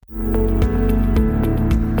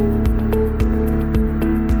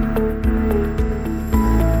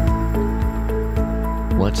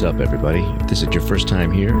What's up, everybody? If this is your first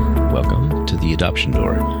time here, welcome to the Adoption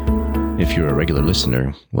Door. If you're a regular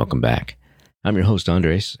listener, welcome back. I'm your host,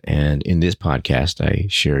 Andres, and in this podcast, I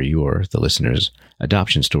share the listeners'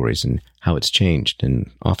 adoption stories and how it's changed and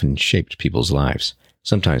often shaped people's lives,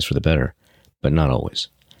 sometimes for the better, but not always.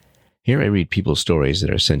 Here I read people's stories that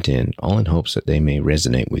are sent in, all in hopes that they may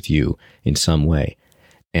resonate with you in some way,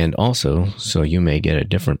 and also so you may get a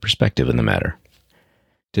different perspective in the matter.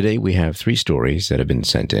 Today we have 3 stories that have been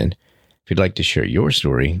sent in. If you'd like to share your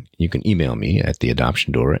story, you can email me at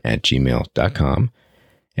theadoptiondoor@gmail.com,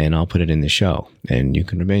 and I'll put it in the show, and you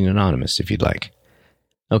can remain anonymous if you'd like.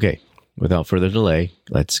 Okay, without further delay,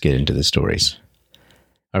 let's get into the stories.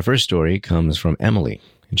 Our first story comes from Emily,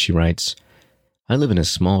 and she writes, I live in a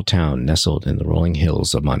small town nestled in the rolling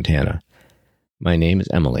hills of Montana. My name is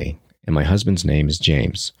Emily, and my husband's name is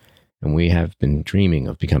James, and we have been dreaming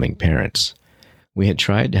of becoming parents. We had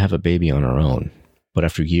tried to have a baby on our own, but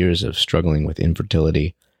after years of struggling with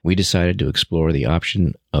infertility, we decided to explore the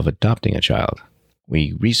option of adopting a child.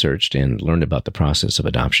 We researched and learned about the process of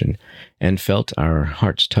adoption and felt our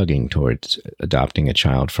hearts tugging towards adopting a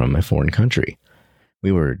child from a foreign country.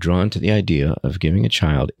 We were drawn to the idea of giving a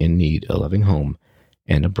child in need a loving home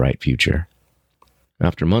and a bright future.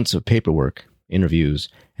 After months of paperwork, interviews,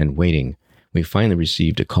 and waiting, we finally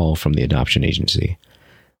received a call from the adoption agency.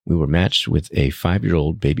 We were matched with a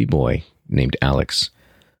 5-year-old baby boy named Alex,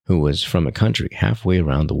 who was from a country halfway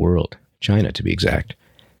around the world, China to be exact.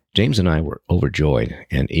 James and I were overjoyed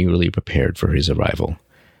and eagerly prepared for his arrival.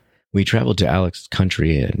 We traveled to Alex's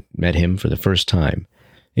country and met him for the first time.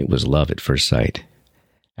 It was love at first sight.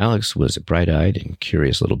 Alex was a bright-eyed and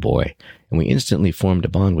curious little boy, and we instantly formed a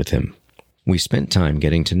bond with him. We spent time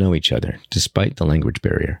getting to know each other, despite the language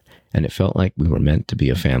barrier, and it felt like we were meant to be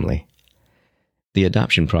a family. The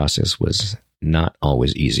adoption process was not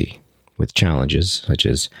always easy, with challenges such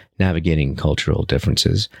as navigating cultural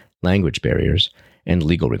differences, language barriers, and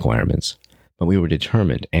legal requirements. But we were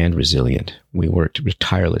determined and resilient. We worked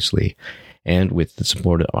tirelessly, and with the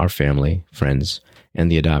support of our family, friends,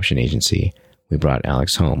 and the adoption agency, we brought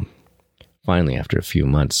Alex home. Finally, after a few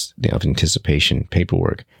months of anticipation,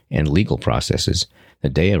 paperwork, and legal processes, the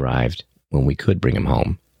day arrived when we could bring him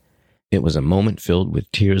home. It was a moment filled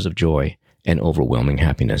with tears of joy and overwhelming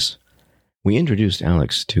happiness. We introduced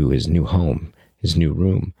Alex to his new home, his new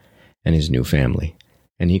room, and his new family,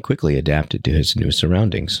 and he quickly adapted to his new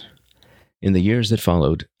surroundings. In the years that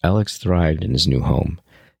followed, Alex thrived in his new home.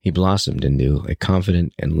 He blossomed into a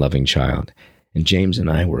confident and loving child, and James and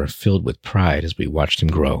I were filled with pride as we watched him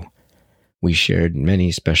grow. We shared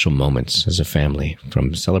many special moments as a family,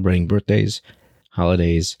 from celebrating birthdays,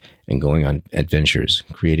 holidays, and going on adventures,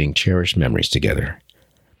 creating cherished memories together.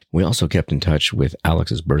 We also kept in touch with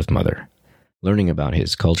Alex's birth mother, learning about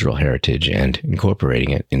his cultural heritage and incorporating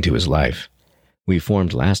it into his life. We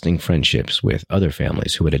formed lasting friendships with other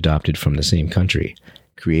families who had adopted from the same country,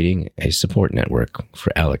 creating a support network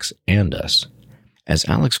for Alex and us. As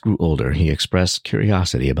Alex grew older, he expressed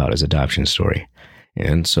curiosity about his adoption story,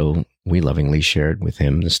 and so we lovingly shared with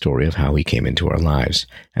him the story of how he came into our lives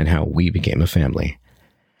and how we became a family.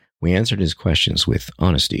 We answered his questions with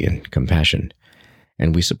honesty and compassion,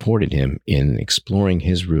 and we supported him in exploring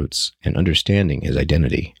his roots and understanding his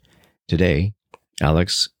identity. Today,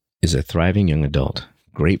 Alex is a thriving young adult,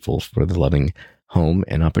 grateful for the loving home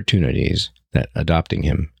and opportunities that adopting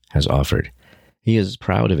him has offered. He is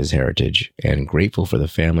proud of his heritage and grateful for the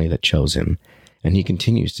family that chose him, and he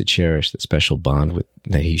continues to cherish the special bond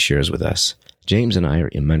that he shares with us. James and I are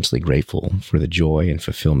immensely grateful for the joy and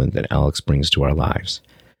fulfillment that Alex brings to our lives,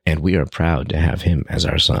 and we are proud to have him as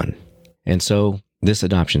our son. And so, this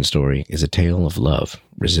adoption story is a tale of love,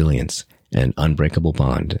 resilience, and unbreakable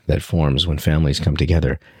bond that forms when families come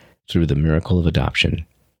together through the miracle of adoption.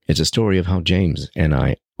 It's a story of how James and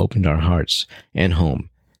I opened our hearts and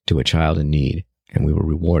home to a child in need, and we were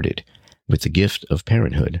rewarded with the gift of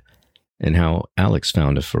parenthood, and how Alex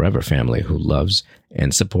found a forever family who loves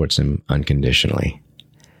and supports him unconditionally.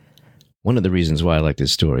 One of the reasons why I like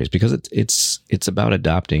this story is because it's about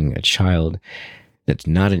adopting a child that's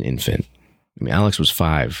not an infant. I mean, Alex was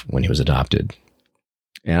 5 when he was adopted.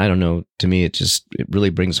 And I don't know, to me, it really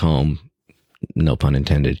brings home, no pun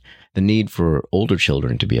intended, the need for older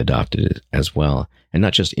children to be adopted as well, and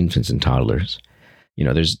not just infants and toddlers. You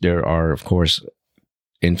know, there are, of course,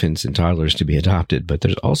 infants and toddlers to be adopted, but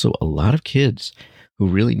there's also a lot of kids who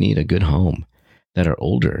really need a good home that are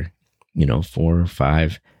older, 4,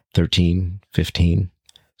 5, 13, 15,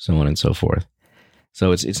 so on and so forth.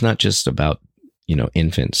 So it's not just about,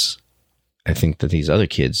 infants. I think that these other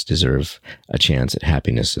kids deserve a chance at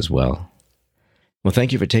happiness as well. Well,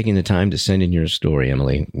 thank you for taking the time to send in your story,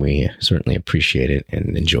 Emily. We certainly appreciate it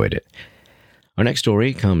and enjoyed it. Our next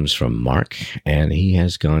story comes from Mark, and he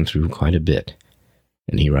has gone through quite a bit.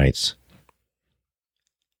 And he writes,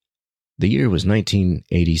 "The year was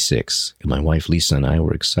 1986, and my wife Lisa and I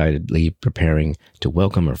were excitedly preparing to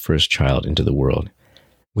welcome our first child into the world.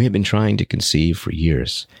 We had been trying to conceive for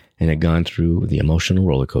years and had gone through the emotional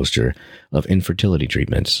roller coaster of infertility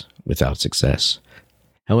treatments without success.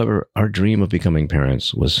 However, our dream of becoming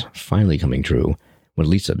parents was finally coming true when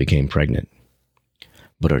Lisa became pregnant.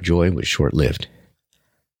 But our joy was short-lived.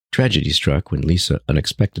 Tragedy struck when Lisa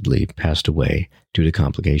unexpectedly passed away due to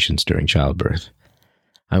complications during childbirth.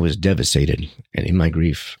 I was devastated, and in my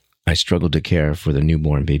grief, I struggled to care for the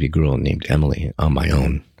newborn baby girl named Emily on my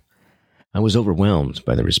own. I was overwhelmed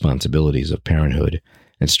by the responsibilities of parenthood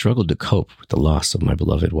and struggled to cope with the loss of my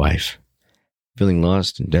beloved wife. Feeling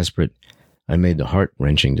lost and desperate, I made the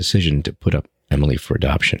heart-wrenching decision to put up Emily for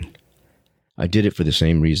adoption. I did it for the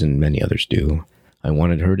same reason many others do. I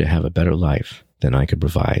wanted her to have a better life than I could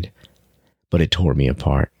provide, but it tore me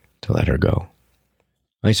apart to let her go.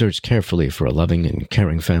 I searched carefully for a loving and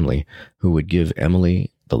caring family who would give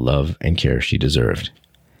Emily the love and care she deserved.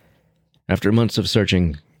 After months of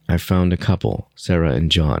searching, I found a couple, Sarah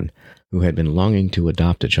and John, who had been longing to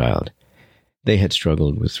adopt a child. They had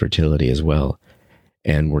struggled with fertility as well,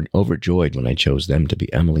 and were overjoyed when I chose them to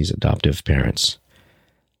be Emily's adoptive parents.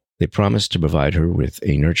 They promised to provide her with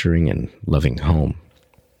a nurturing and loving home.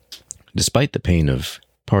 Despite the pain of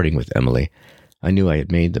parting with Emily, I knew I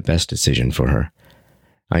had made the best decision for her.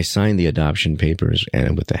 I signed the adoption papers,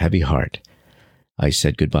 and with a heavy heart, I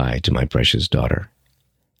said goodbye to my precious daughter.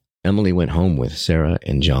 Emily went home with Sarah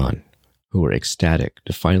and John, who were ecstatic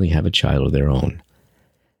to finally have a child of their own.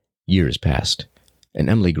 Years passed, and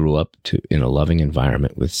Emily grew up in a loving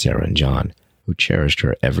environment with Sarah and John, who cherished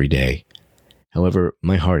her every day. However,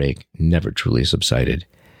 my heartache never truly subsided,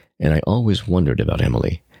 and I always wondered about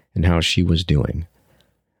Emily and how she was doing.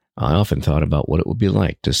 I often thought about what it would be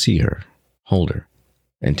like to see her, hold her,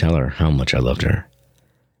 and tell her how much I loved her.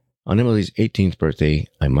 On Emily's 18th birthday,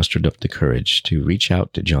 I mustered up the courage to reach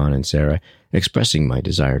out to John and Sarah, expressing my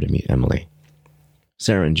desire to meet Emily.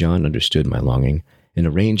 Sarah and John understood my longing and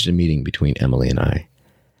arranged a meeting between Emily and I.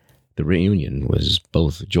 The reunion was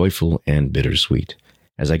both joyful and bittersweet,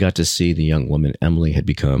 as I got to see the young woman Emily had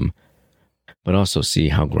become, but also see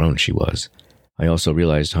how grown she was. I also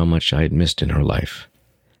realized how much I had missed in her life.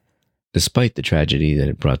 Despite the tragedy that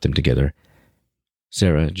had brought them together,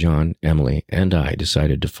 Sarah, John, Emily, and I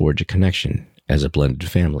decided to forge a connection as a blended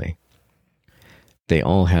family. They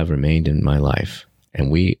all have remained in my life, and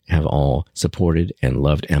we have all supported and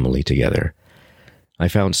loved Emily together. I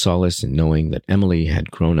found solace in knowing that Emily had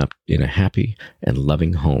grown up in a happy and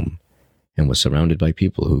loving home and was surrounded by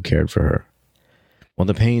people who cared for her. While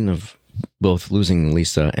the pain of both losing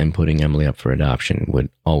Lisa and putting Emily up for adoption would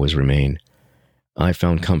always remain, I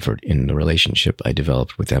found comfort in the relationship I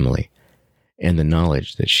developed with Emily and the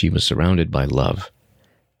knowledge that she was surrounded by love.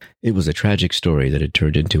 It was a tragic story that had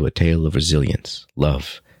turned into a tale of resilience,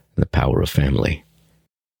 love, and the power of family.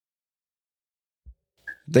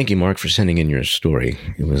 Thank you, Mark, for sending in your story.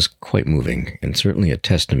 It was quite moving and certainly a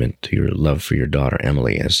testament to your love for your daughter,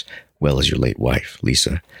 Emily, as well as your late wife,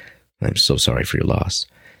 Lisa. I'm so sorry for your loss.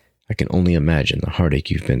 I can only imagine the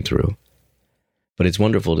heartache you've been through. But it's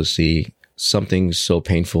wonderful to see something so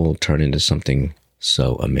painful turn into something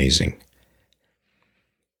so amazing.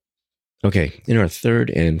 Okay, in our third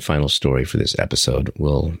and final story for this episode,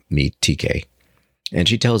 we'll meet TK. And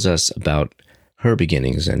she tells us about her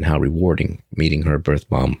beginnings and how rewarding meeting her birth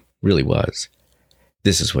mom really was.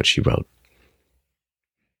 This is what she wrote.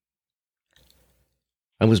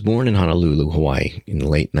 I was born in Honolulu, Hawaii in the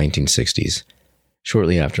late 1960s.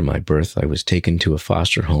 Shortly after my birth, I was taken to a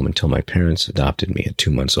foster home until my parents adopted me at 2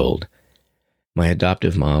 months old. My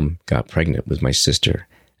adoptive mom got pregnant with my sister,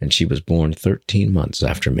 and she was born 13 months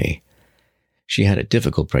after me. She had a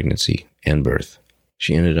difficult pregnancy and birth.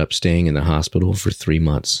 She ended up staying in the hospital for 3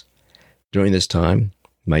 months. During this time,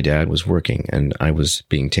 my dad was working, and I was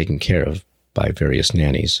being taken care of by various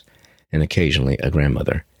nannies, and occasionally a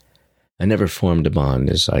grandmother. I never formed a bond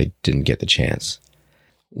as I didn't get the chance.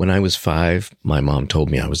 When I was 5, my mom told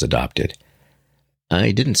me I was adopted.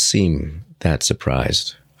 I didn't seem that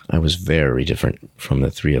surprised. I was very different from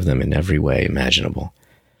the three of them in every way imaginable.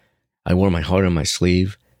 I wore my heart on my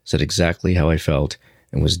sleeve, said exactly how I felt,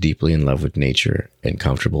 and was deeply in love with nature and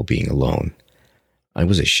comfortable being alone. I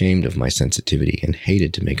was ashamed of my sensitivity and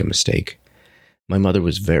hated to make a mistake. My mother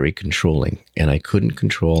was very controlling, and I couldn't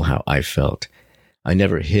control how I felt. I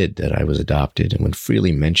never hid that I was adopted and would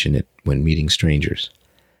freely mention it when meeting strangers.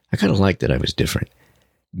 I kind of liked that I was different.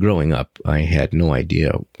 Growing up, I had no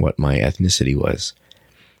idea what my ethnicity was.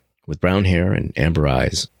 With brown hair and amber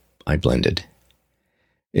eyes, I blended.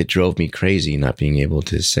 It drove me crazy not being able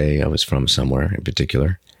to say I was from somewhere in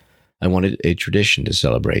particular. I wanted a tradition to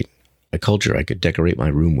celebrate, a culture I could decorate my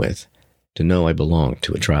room with, to know I belonged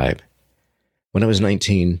to a tribe. When I was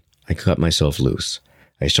 19, I cut myself loose.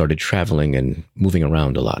 I started traveling and moving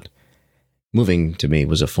around a lot. Moving, to me,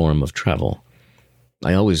 was a form of travel.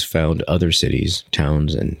 I always found other cities,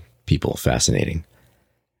 towns, and people fascinating.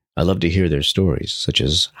 I loved to hear their stories, such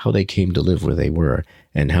as how they came to live where they were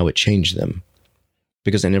and how it changed them.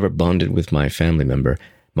 Because I never bonded with my family member,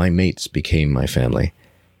 my mates became my family.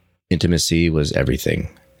 Intimacy was everything.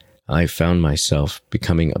 I found myself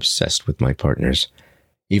becoming obsessed with my partners.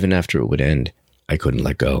 Even after it would end, I couldn't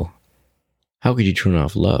let go. How could you turn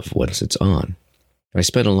off love once it's on? I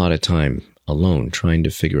spent a lot of time alone trying to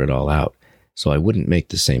figure it all out so I wouldn't make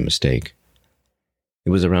the same mistake. It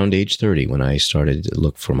was around age 30 when I started to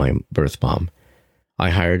look for my birth mom. I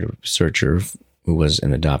hired a searcher who was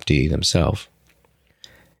an adoptee themselves.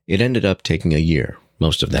 It ended up taking a year.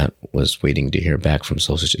 Most of that was waiting to hear back from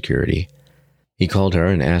Social Security. He called her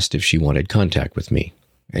and asked if she wanted contact with me,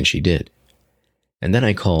 and she did. And then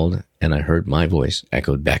I called, and I heard my voice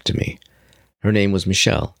echoed back to me. Her name was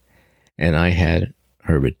Michelle, and I had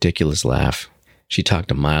her ridiculous laugh. She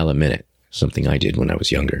talked a mile a minute, something I did when I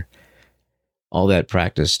was younger. All that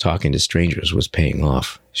practice talking to strangers was paying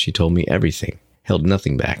off. She told me everything, held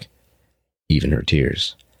nothing back, even her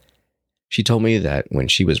tears. She told me that when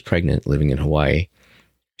she was pregnant living in Hawaii,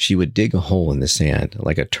 she would dig a hole in the sand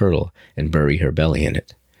like a turtle and bury her belly in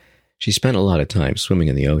it. She spent a lot of time swimming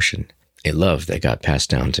in the ocean, a love that got passed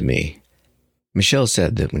down to me. Michelle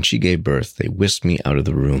said that when she gave birth, they whisked me out of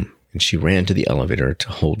the room, and she ran to the elevator to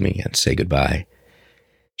hold me and say goodbye.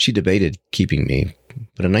 She debated keeping me,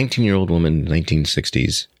 but a 19-year-old woman in the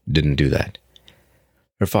 1960s didn't do that.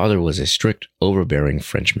 Her father was a strict, overbearing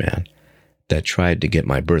French man that tried to get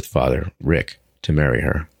my birth father, Rick, to marry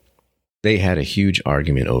her. They had a huge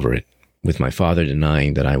argument over it, with my father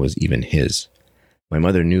denying that I was even his. My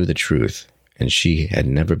mother knew the truth, and she had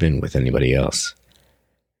never been with anybody else.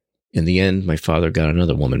 In the end, my father got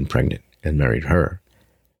another woman pregnant and married her.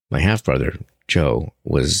 My half-brother, Joe,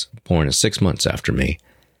 was born 6 months after me.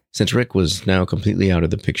 Since Rick was now completely out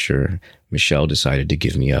of the picture, Michelle decided to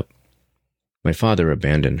give me up. My father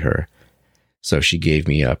abandoned her, so she gave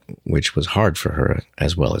me up, which was hard for her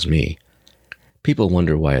as well as me. People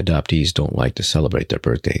wonder why adoptees don't like to celebrate their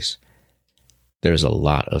birthdays. There's a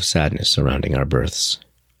lot of sadness surrounding our births.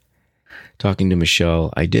 Talking to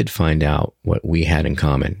Michelle, I did find out what we had in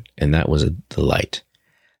common, and that was a delight.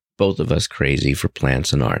 Both of us crazy for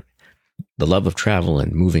plants and art. The love of travel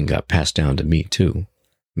and moving got passed down to me too.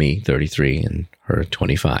 Me, 33, and her,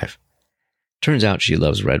 25. Turns out she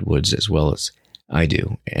loves redwoods as well as I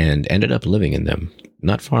do, and ended up living in them,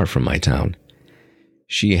 not far from my town.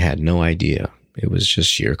 She had no idea. It was just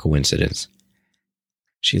sheer coincidence.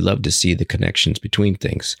 She loved to see the connections between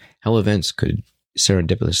things, how events could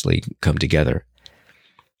serendipitously come together.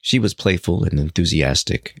 She was playful and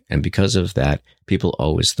enthusiastic, and because of that, people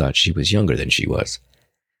always thought she was younger than she was.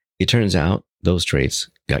 It turns out those traits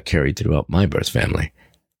got carried throughout my birth family.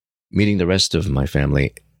 Meeting the rest of my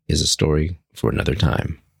family is a story for another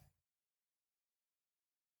time.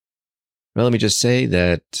 Well, let me just say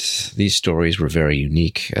that these stories were very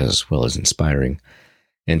unique as well as inspiring.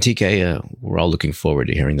 And TK, we're all looking forward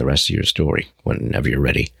to hearing the rest of your story whenever you're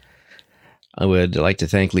ready. I would like to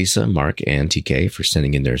thank Lisa, Mark, and TK for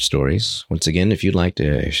sending in their stories. Once again, if you'd like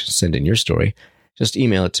to send in your story, just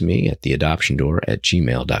email it to me at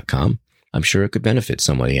theadoptiondoor@gmail.com. I'm sure it could benefit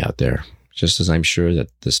somebody out there, just as I'm sure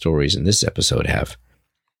that the stories in this episode have.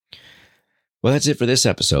 Well, that's it for this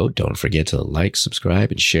episode. Don't forget to like,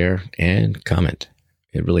 subscribe, and share, and comment.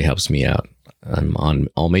 It really helps me out. I'm on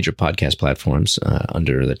all major podcast platforms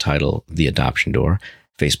under the title The Adoption Door,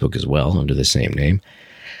 Facebook as well under the same name.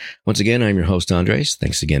 Once again, I'm your host, Andres.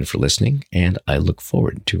 Thanks again for listening, and I look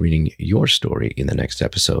forward to reading your story in the next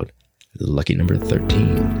episode, lucky number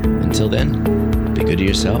 13. Until then, be good to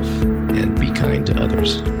yourself and be kind to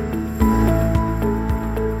others.